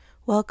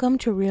Welcome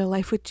to Real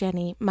Life with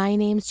Jenny. My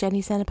name's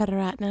Jenny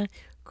Sanaparatna.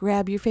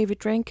 Grab your favorite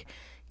drink,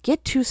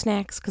 get 2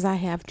 snacks because I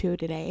have 2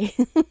 today,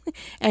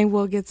 and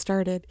we'll get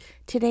started.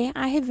 Today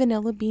I have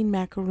vanilla bean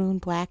macaroon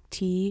black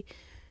tea.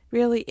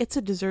 Really, it's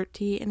a dessert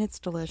tea and it's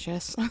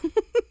delicious.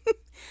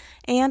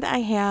 And I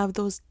have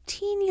those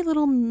teeny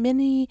little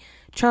mini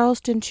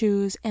Charleston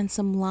chews and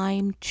some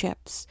lime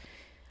chips.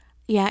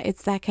 Yeah,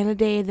 it's that kind of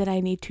day that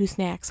I need 2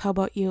 snacks. How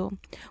about you?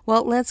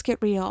 Well, let's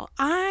get real.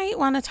 I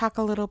want to talk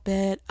a little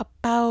bit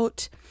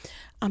about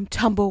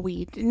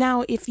tumbleweed.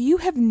 Now, if you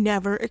have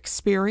never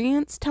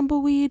experienced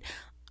tumbleweed,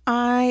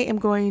 I am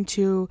going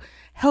to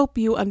help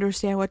you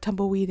understand what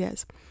tumbleweed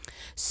is.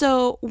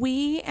 So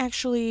we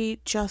actually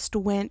just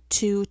went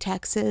to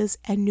Texas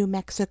and New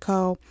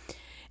Mexico,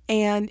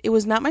 and it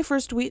was not my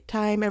first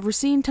time ever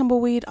seeing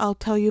tumbleweed. I'll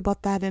tell you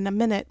about that in a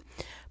minute.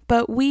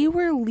 But we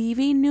were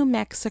leaving New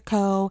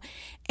Mexico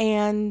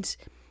and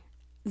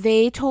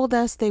they told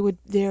us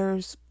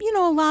there's,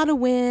 a lot of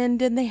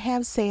wind and they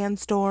have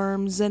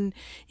sandstorms and,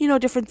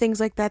 different things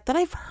like that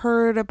I've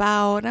heard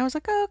about. And I was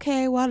like,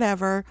 okay,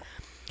 whatever.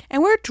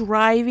 And we're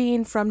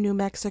driving from New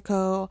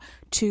Mexico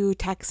to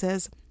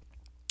Texas.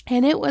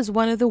 And it was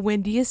one of the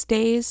windiest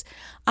days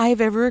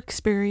I've ever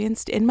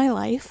experienced in my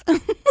life.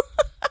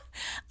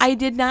 I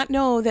did not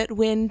know that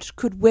wind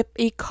could whip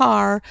a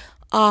car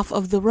off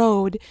of the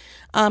road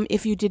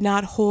if you did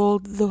not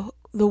hold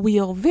the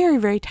wheel very,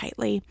 very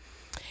tightly.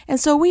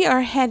 And so we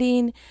are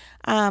heading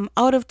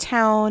out of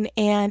town,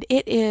 and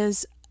it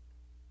is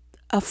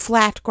a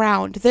flat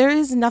ground. There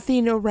is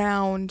nothing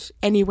around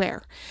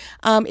anywhere.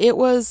 It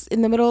was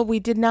in the middle. We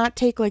did not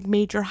take like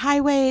major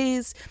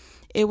highways.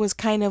 It was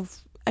kind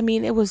of,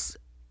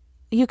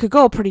 you could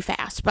go pretty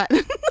fast, but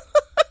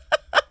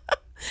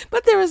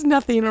but there was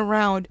nothing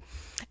around.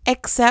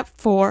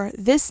 Except for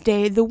this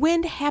day, the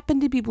wind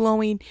happened to be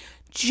blowing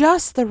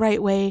just the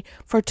right way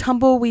for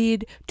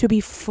tumbleweed to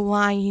be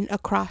flying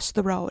across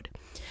the road.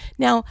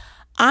 Now,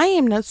 I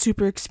am not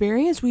super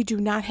experienced. We do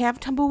not have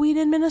tumbleweed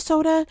in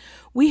Minnesota.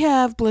 We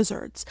have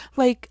blizzards.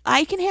 Like,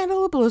 I can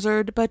handle a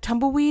blizzard, but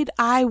tumbleweed,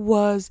 I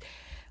was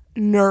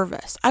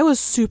nervous. I was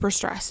super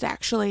stressed,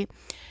 actually,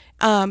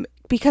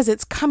 because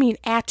it's coming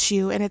at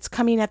you and it's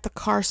coming at the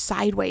car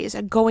sideways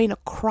and going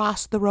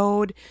across the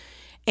road.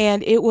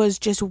 And it was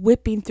just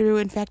whipping through.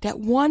 In fact, at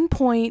one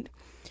point,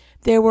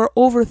 there were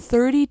over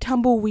 30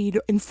 tumbleweed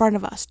in front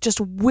of us,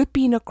 just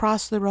whipping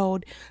across the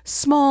road.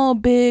 Small,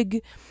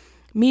 big,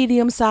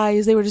 medium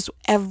size. They were just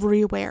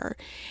everywhere.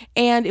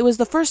 And it was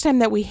the first time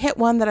that we hit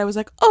one that I was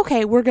like,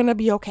 okay, we're going to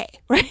be okay,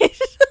 right?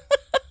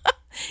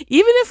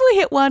 Even if we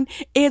hit one,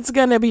 it's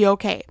going to be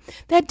okay.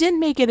 That didn't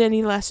make it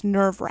any less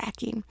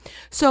nerve-wracking.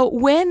 So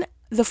when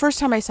the first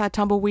time I saw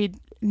tumbleweed,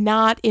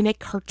 not in a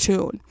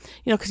cartoon,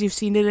 because you've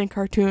seen it in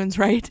cartoons,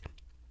 right?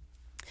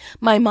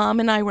 My mom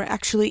and I were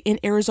actually in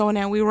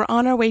Arizona. We were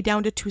on our way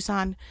down to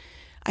Tucson.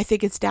 I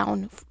think it's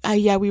down.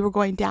 We were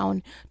going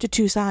down to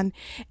Tucson.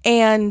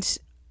 And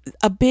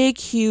a big,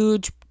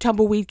 huge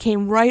tumbleweed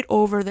came right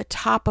over the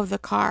top of the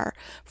car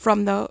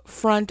from the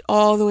front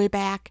all the way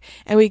back.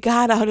 And we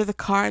got out of the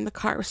car and the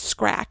car was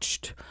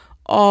scratched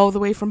all the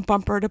way from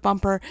bumper to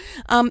bumper.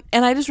 And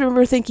I just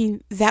remember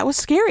thinking that was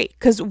scary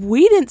because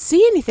we didn't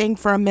see anything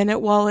for a minute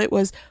while it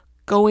was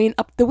going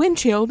up the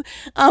windshield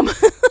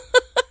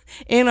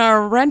in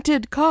our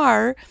rented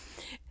car.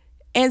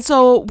 And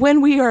so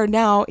when we are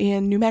now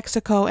in New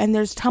Mexico and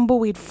there's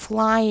tumbleweed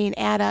flying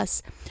at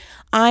us,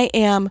 I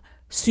am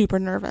super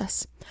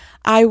nervous.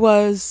 I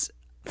was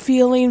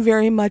feeling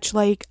very much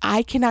like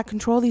I cannot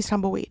control these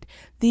tumbleweed.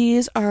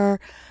 These are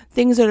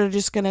things that are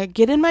just going to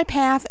get in my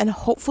path, and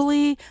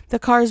hopefully the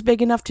car is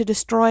big enough to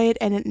destroy it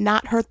and it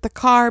not hurt the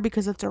car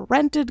because it's a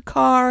rented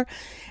car,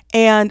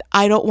 and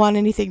I don't want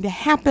anything to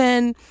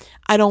happen.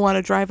 I don't want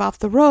to drive off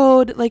the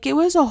road. Like, it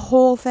was a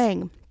whole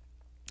thing.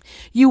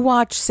 You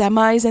watch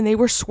semis and they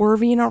were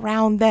swerving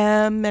around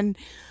them, and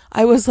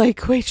I was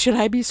like, wait, should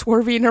I be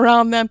swerving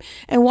around them?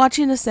 And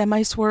watching a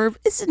semi swerve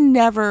is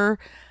never,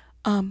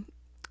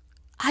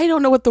 I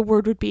don't know what the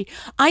word would be.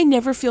 I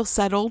never feel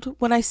settled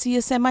when I see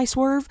a semi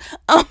swerve.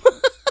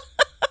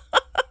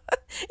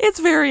 It's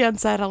very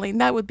unsettling.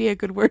 That would be a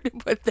good word to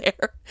put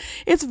there.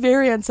 It's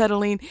very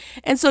unsettling.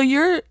 And so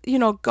you're,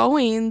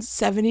 going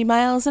 70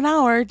 miles an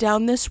hour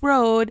down this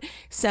road.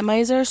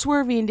 Semis are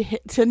swerving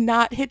to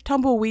not hit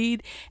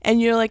tumbleweed. And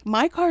you're like,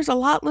 my car's a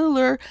lot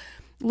littler.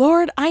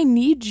 Lord, I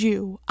need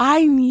you.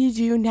 I need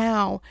you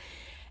now.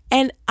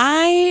 And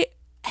I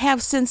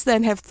have since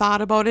then have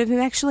thought about it and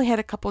actually had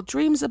a couple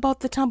dreams about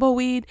the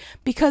tumbleweed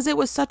because it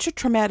was such a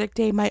traumatic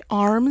day. My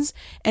arms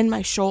and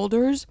my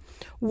shoulders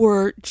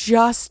were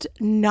just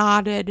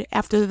knotted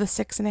after the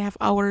 6.5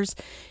 hours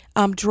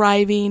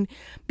driving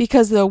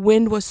because the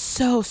wind was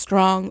so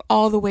strong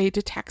all the way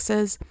to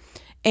Texas,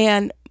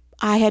 and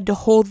I had to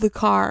hold the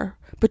car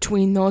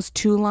between those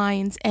 2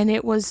 lines, and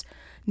it was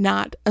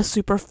not a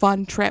super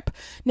fun trip.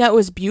 Now, it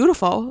was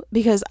beautiful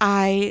because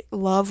I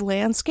love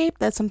landscape.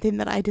 That's something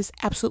that I just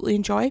absolutely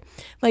enjoy.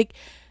 Like,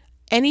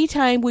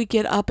 Anytime we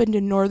get up into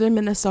northern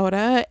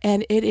Minnesota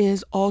and it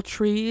is all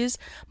trees,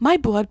 my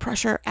blood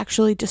pressure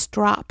actually just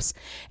drops.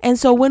 And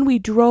so when we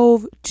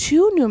drove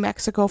to New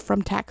Mexico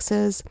from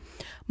Texas,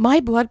 my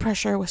blood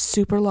pressure was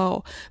super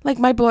low. Like,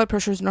 my blood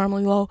pressure is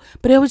normally low,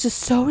 but it was just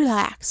so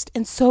relaxed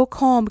and so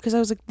calm because I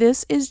was like,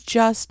 this is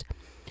just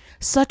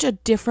such a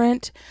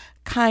different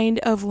kind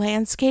of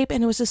landscape,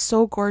 and it was just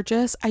so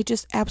gorgeous. I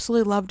just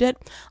absolutely loved it.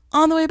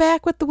 On the way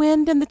back with the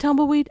wind and the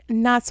tumbleweed,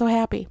 not so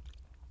happy.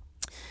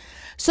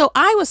 So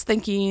I was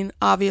thinking,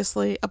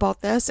 obviously,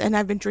 about this, and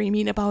I've been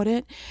dreaming about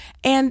it,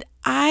 and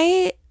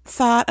I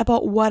thought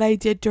about what I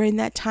did during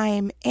that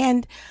time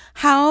and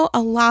how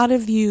a lot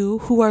of you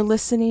who are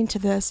listening to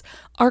this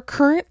are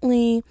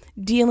currently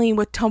dealing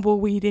with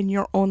tumbleweed in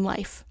your own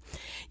life.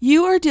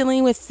 You are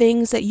dealing with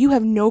things that you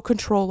have no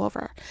control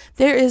over.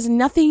 There is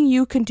nothing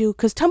you can do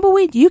because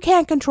tumbleweed you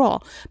can't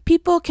control.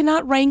 People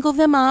cannot wrangle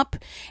them up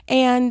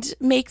and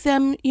make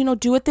them,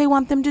 do what they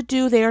want them to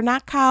do. They are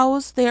not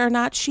cows. They are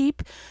not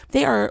sheep.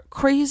 They are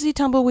crazy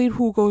tumbleweed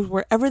who goes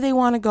wherever they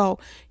want to go.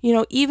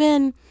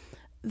 Even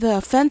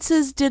the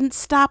fences didn't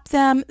stop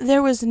them.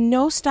 There was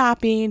no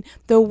stopping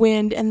the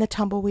wind and the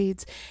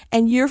tumbleweeds.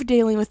 And you're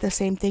dealing with the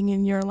same thing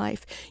in your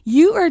life.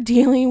 You are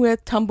dealing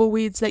with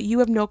tumbleweeds that you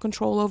have no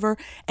control over,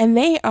 and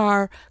they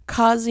are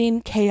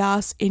causing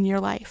chaos in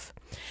your life.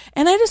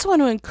 And I just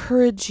want to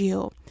encourage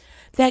you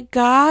that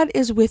God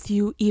is with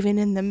you even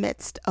in the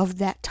midst of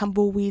that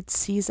tumbleweed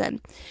season.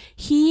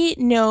 He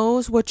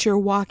knows what you're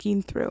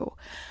walking through.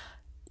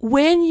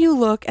 When you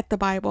look at the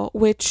Bible,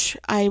 which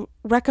I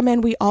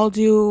recommend we all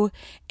do,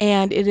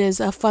 and it is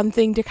a fun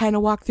thing to kind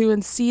of walk through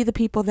and see the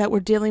people that were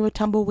dealing with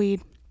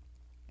tumbleweed,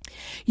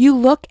 you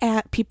look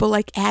at people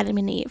like Adam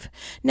and Eve.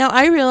 Now,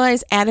 I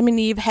realize Adam and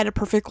Eve had a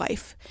perfect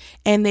life,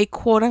 and they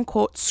quote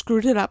unquote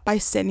screwed it up by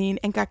sinning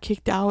and got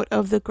kicked out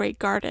of the great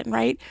garden,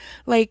 right?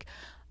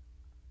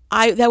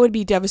 That would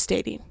be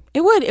devastating.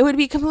 It would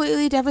be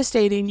completely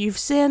devastating. You've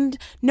sinned.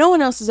 No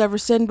one else has ever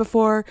sinned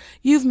before.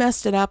 You've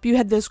messed it up. You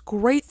had this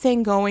great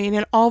thing going,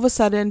 and all of a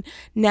sudden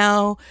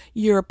now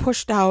you're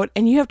pushed out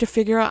and you have to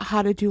figure out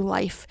how to do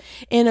life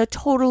in a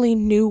totally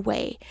new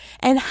way.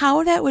 And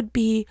how that would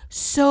be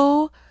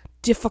so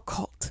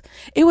difficult.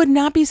 It would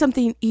not be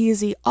something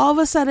easy. All of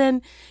a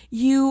sudden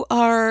you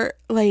are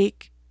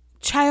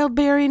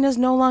childbearing is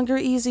no longer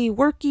easy.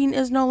 Working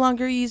is no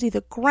longer easy.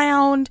 The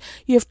ground,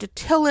 you have to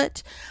till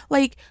it.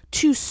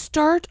 To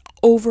start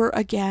over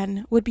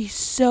again would be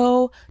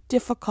so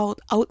difficult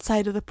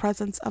outside of the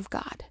presence of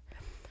God.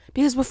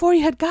 Because before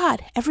you had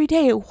God every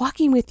day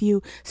walking with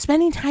you,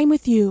 spending time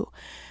with you,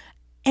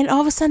 and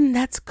all of a sudden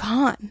that's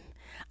gone.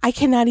 I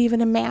cannot even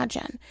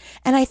imagine.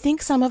 And I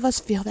think some of us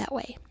feel that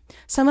way.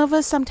 Some of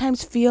us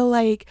sometimes feel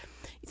like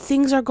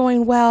things are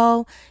going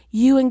well,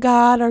 you and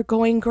God are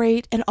going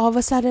great, and all of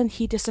a sudden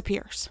he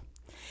disappears.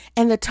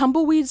 And the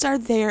tumbleweeds are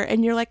there,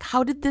 and you're like,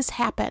 how did this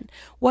happen?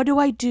 What do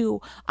I do?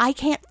 I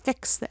can't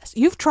fix this.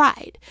 You've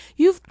tried.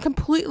 You've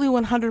completely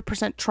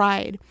 100%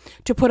 tried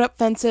to put up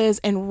fences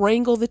and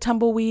wrangle the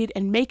tumbleweed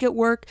and make it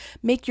work,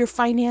 make your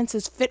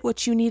finances fit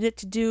what you need it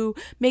to do,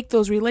 make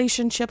those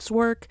relationships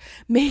work,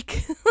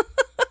 make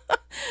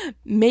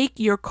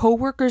your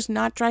coworkers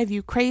not drive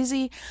you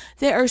crazy.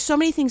 There are so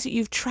many things that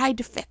you've tried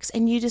to fix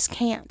and you just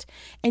can't.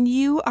 And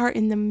you are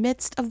in the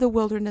midst of the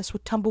wilderness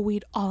with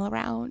tumbleweed all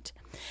around.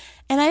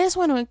 And I just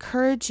want to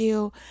encourage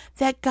you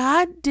that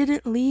God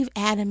didn't leave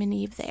Adam and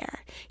Eve there.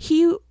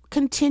 He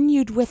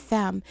continued with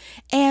them.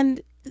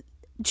 And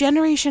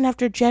generation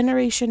after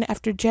generation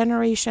after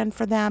generation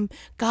for them,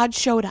 God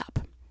showed up.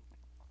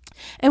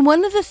 And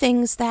one of the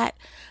things that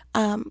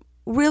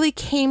really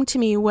came to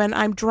me when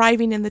I'm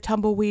driving in the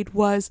tumbleweed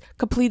was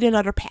complete and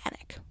utter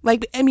panic.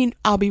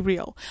 I'll be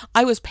real.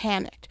 I was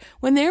panicked.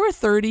 When they were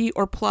 30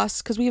 or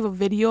plus, because we have a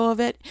video of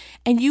it,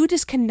 and you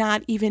just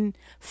cannot even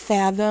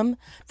fathom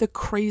the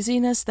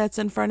craziness that's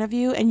in front of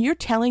you, and you're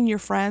telling your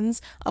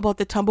friends about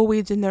the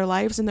tumbleweeds in their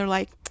lives, and they're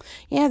like,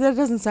 yeah, that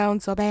doesn't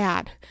sound so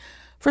bad.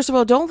 First of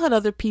all, don't let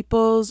other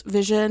people's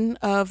vision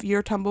of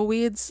your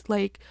tumbleweeds,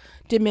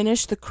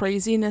 diminish the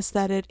craziness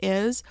that it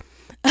is.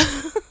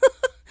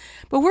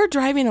 But we're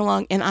driving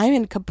along and I'm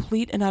in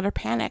complete and utter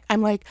panic.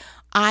 I'm like,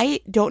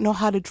 I don't know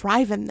how to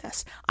drive in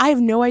this. I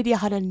have no idea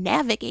how to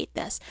navigate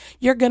this.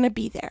 You're going to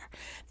be there.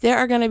 There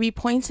are going to be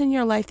points in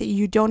your life that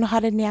you don't know how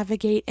to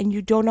navigate and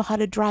you don't know how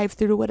to drive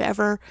through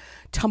whatever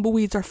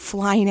tumbleweeds are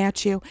flying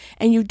at you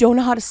and you don't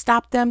know how to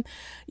stop them.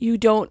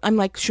 I'm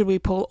like, should we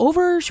pull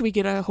over? Should we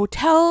get a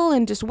hotel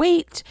and just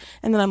wait?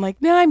 And then I'm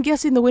like, no, I'm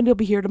guessing the wind will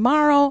be here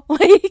tomorrow.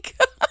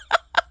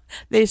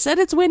 They said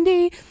it's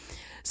windy.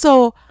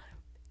 So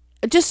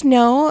just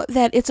know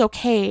that it's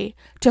okay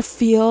to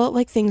feel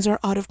like things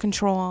are out of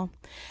control.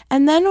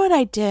 And then what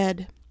I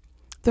did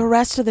the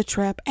rest of the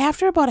trip,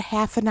 after about a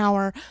half an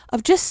hour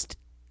of just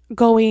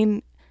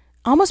going,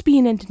 almost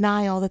being in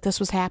denial that this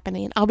was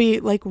happening, I'll be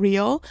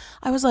real.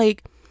 I was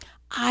like,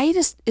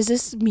 is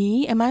this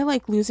me? Am I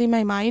losing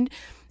my mind?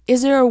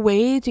 Is there a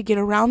way to get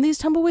around these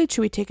tumbleweeds?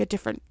 Should we take a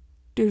different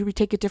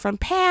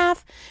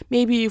path?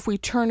 Maybe if we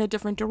turn a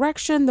different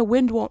direction, the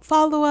wind won't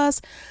follow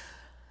us.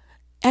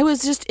 I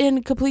was just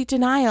in complete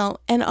denial.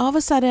 And all of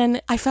a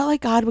sudden, I felt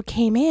like God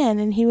came in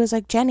and he was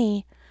like,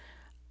 Jenny,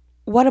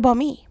 what about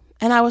me?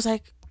 And I was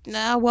like,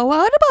 nah, well,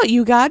 what about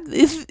you, God?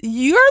 If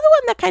you're the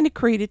one that kind of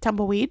created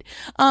tumbleweed.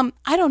 I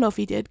don't know if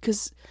he did,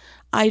 because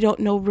I don't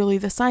know really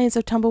the science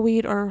of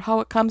tumbleweed or how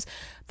it comes.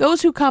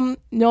 Those who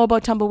know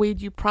about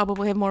tumbleweed, you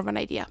probably have more of an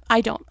idea.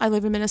 I don't. I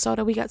live in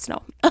Minnesota. We got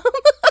snow.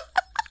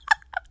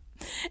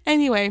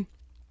 Anyway,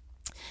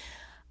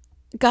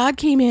 God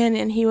came in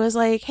and he was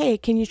like, hey,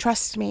 can you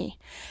trust me?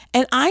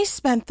 And I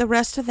spent the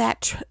rest of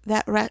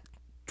that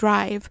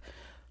drive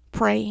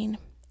praying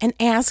and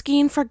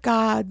asking for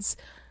God's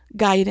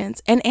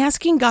guidance and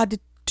asking God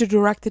to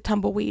direct the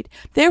tumbleweed.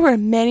 There were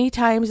many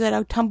times that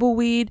a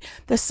tumbleweed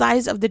the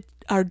size of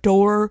our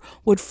door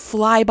would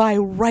fly by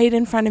right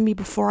in front of me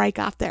before I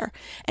got there.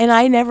 And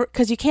I never,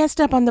 because you can't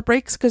step on the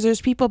brakes because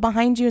there's people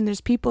behind you and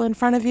there's people in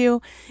front of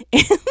you.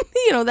 And,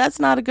 that's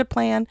not a good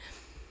plan.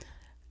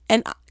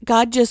 And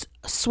God just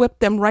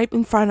swept them right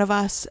in front of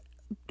us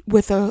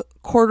with a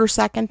quarter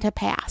second to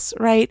pass,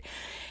 right?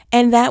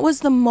 And that was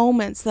the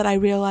moments that I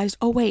realized,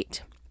 oh,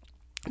 wait,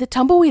 the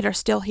tumbleweed are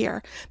still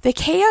here. The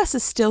chaos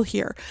is still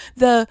here.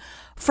 The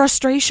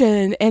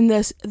frustration and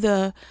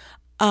the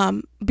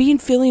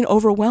feeling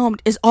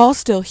overwhelmed is all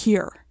still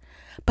here.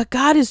 But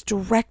God is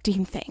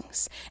directing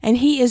things, and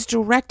he is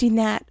directing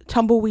that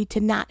tumbleweed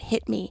to not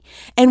hit me.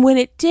 And when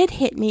it did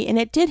hit me, and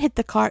it did hit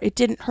the car, it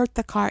didn't hurt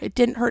the car. It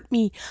didn't hurt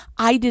me.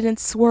 I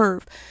didn't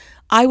swerve.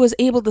 I was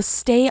able to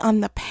stay on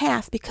the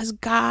path because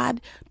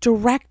God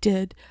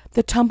directed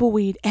the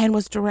tumbleweed and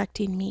was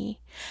directing me.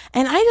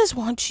 And I just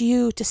want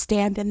you to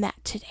stand in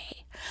that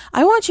today.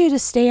 I want you to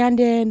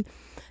stand in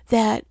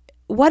that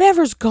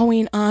whatever's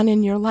going on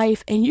in your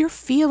life and you're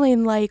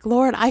feeling like,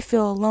 Lord, I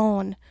feel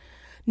alone.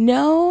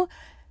 Know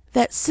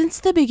that since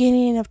the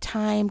beginning of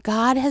time,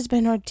 God has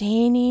been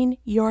ordaining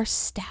your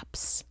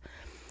steps.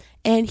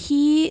 And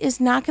he is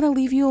not going to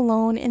leave you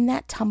alone in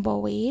that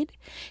tumbleweed.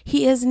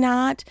 He is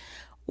not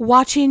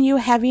watching you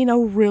having a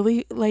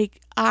really,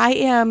 I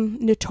am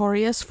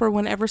notorious for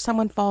whenever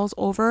someone falls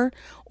over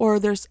or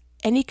there's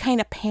any kind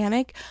of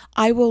panic,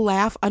 I will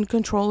laugh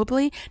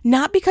uncontrollably,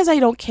 not because I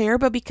don't care,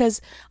 but because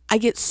I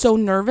get so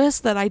nervous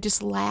that I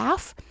just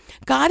laugh.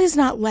 God is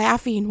not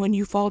laughing when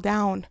you fall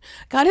down.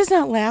 God is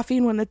not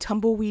laughing when the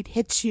tumbleweed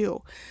hits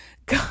you.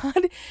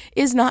 God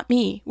is not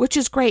me, which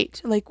is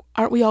great.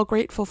 Aren't we all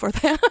grateful for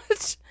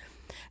that?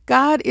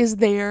 God is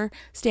there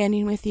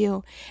standing with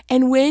you.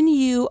 And when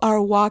you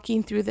are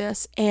walking through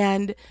this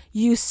and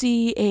you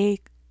see a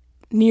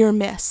near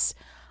miss,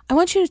 I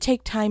want you to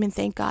take time and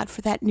thank God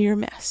for that near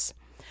miss.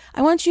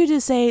 I want you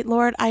to say,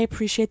 Lord, I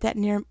appreciate that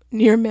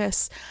near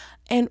miss,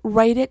 and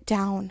write it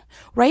down.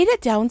 Write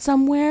it down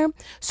somewhere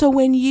so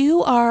when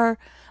you are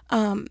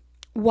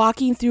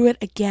walking through it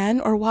again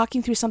or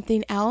walking through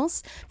something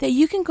else, that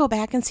you can go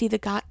back and see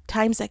the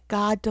times that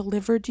God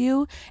delivered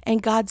you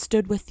and God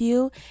stood with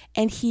you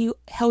and he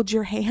held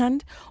your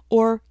hand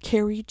or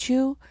carried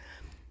you.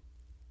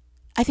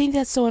 I think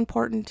that's so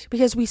important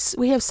because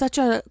we have such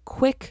a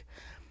quick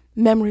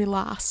memory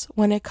loss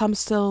when it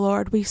comes to the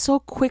Lord. We so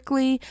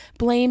quickly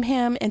blame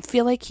him and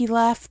feel like he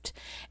left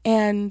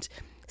and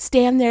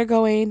stand there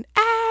going,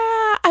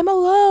 I'm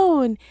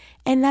alone.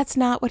 And that's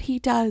not what he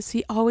does.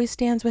 He always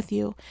stands with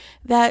you.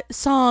 That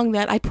song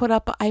that I put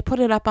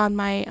it up on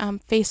my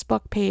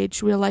Facebook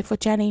page, Real Life with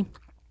Jenny.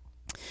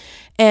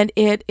 And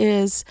it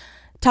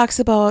talks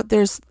about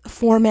there's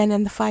 4 men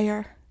in the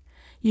fire.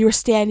 You were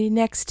standing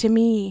next to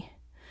me.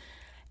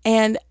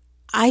 And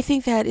I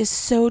think that is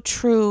so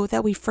true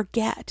that we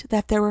forget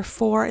that there were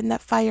 4 in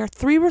that fire.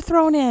 3 were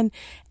thrown in,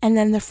 and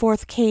then the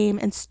 4th came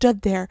and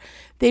stood there.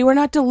 They were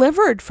not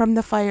delivered from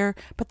the fire,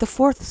 but the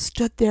 4th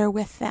stood there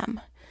with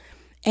them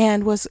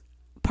and was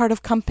part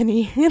of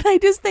company. And I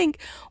just think,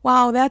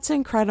 wow, that's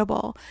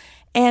incredible.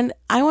 And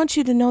I want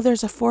you to know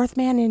there's a 4th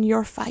man in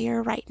your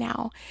fire right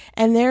now.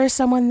 And there is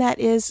someone that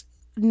is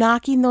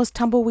knocking those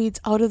tumbleweeds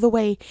out of the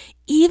way,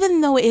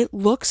 even though it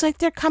looks like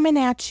they're coming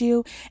at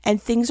you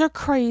and things are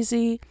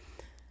crazy.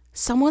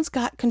 Someone's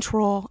got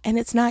control and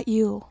it's not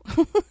you.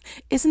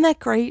 Isn't that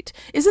great?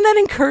 Isn't that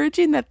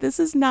encouraging that this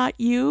is not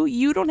you?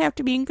 You don't have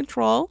to be in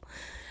control.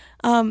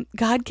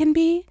 God can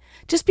be.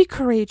 Just be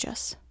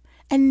courageous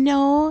and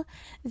know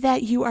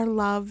that you are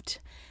loved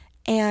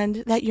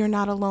and that you're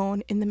not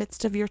alone in the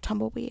midst of your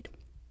tumbleweed.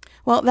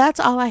 Well, that's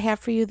all I have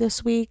for you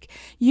this week.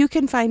 You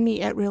can find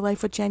me at Real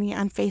Life with Jenny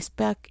on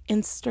Facebook,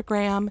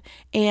 Instagram,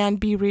 and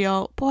Be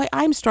Real. Boy,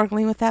 I'm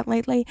struggling with that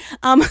lately.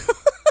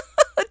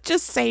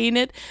 Just saying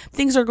it.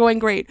 Things are going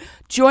great.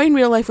 Join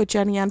Real Life with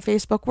Jenny on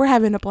Facebook. We're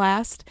having a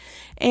blast.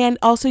 And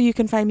also you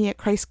can find me at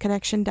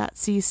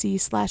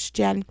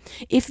christconnection.cc/Jen.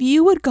 If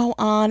you would go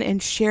on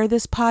and share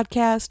this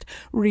podcast,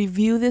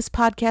 review this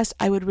podcast,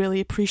 I would really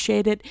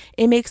appreciate it.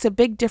 It makes a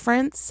big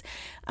difference.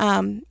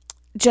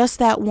 just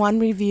that one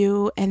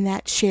review and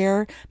that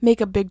share make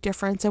a big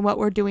difference in what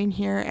we're doing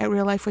here at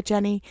Real Life with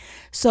Jenny.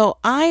 So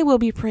I will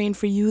be praying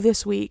for you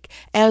this week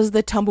as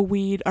the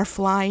tumbleweed are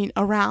flying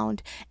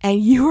around and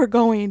you are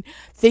going,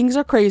 things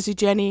are crazy,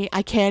 Jenny.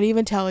 I can't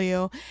even tell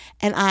you.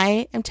 And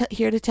I am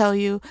here to tell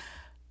you,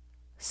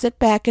 sit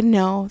back and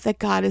know that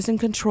God is in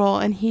control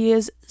and He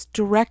is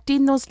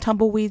directing those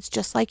tumbleweeds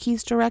just like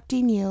He's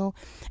directing you.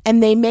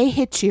 And they may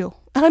hit you.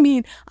 I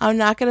mean, I'm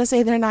not going to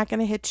say they're not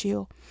going to hit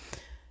you.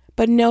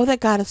 But know that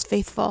God is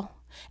faithful,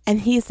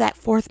 and He's that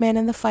fourth man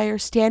in the fire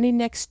standing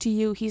next to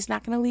you. He's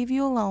not going to leave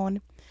you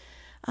alone.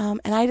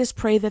 And I just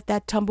pray that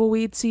that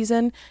tumbleweed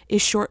season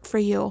is short for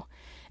you,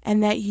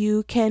 and that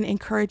you can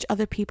encourage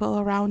other people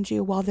around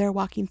you while they're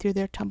walking through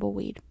their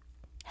tumbleweed.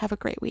 Have a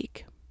great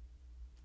week.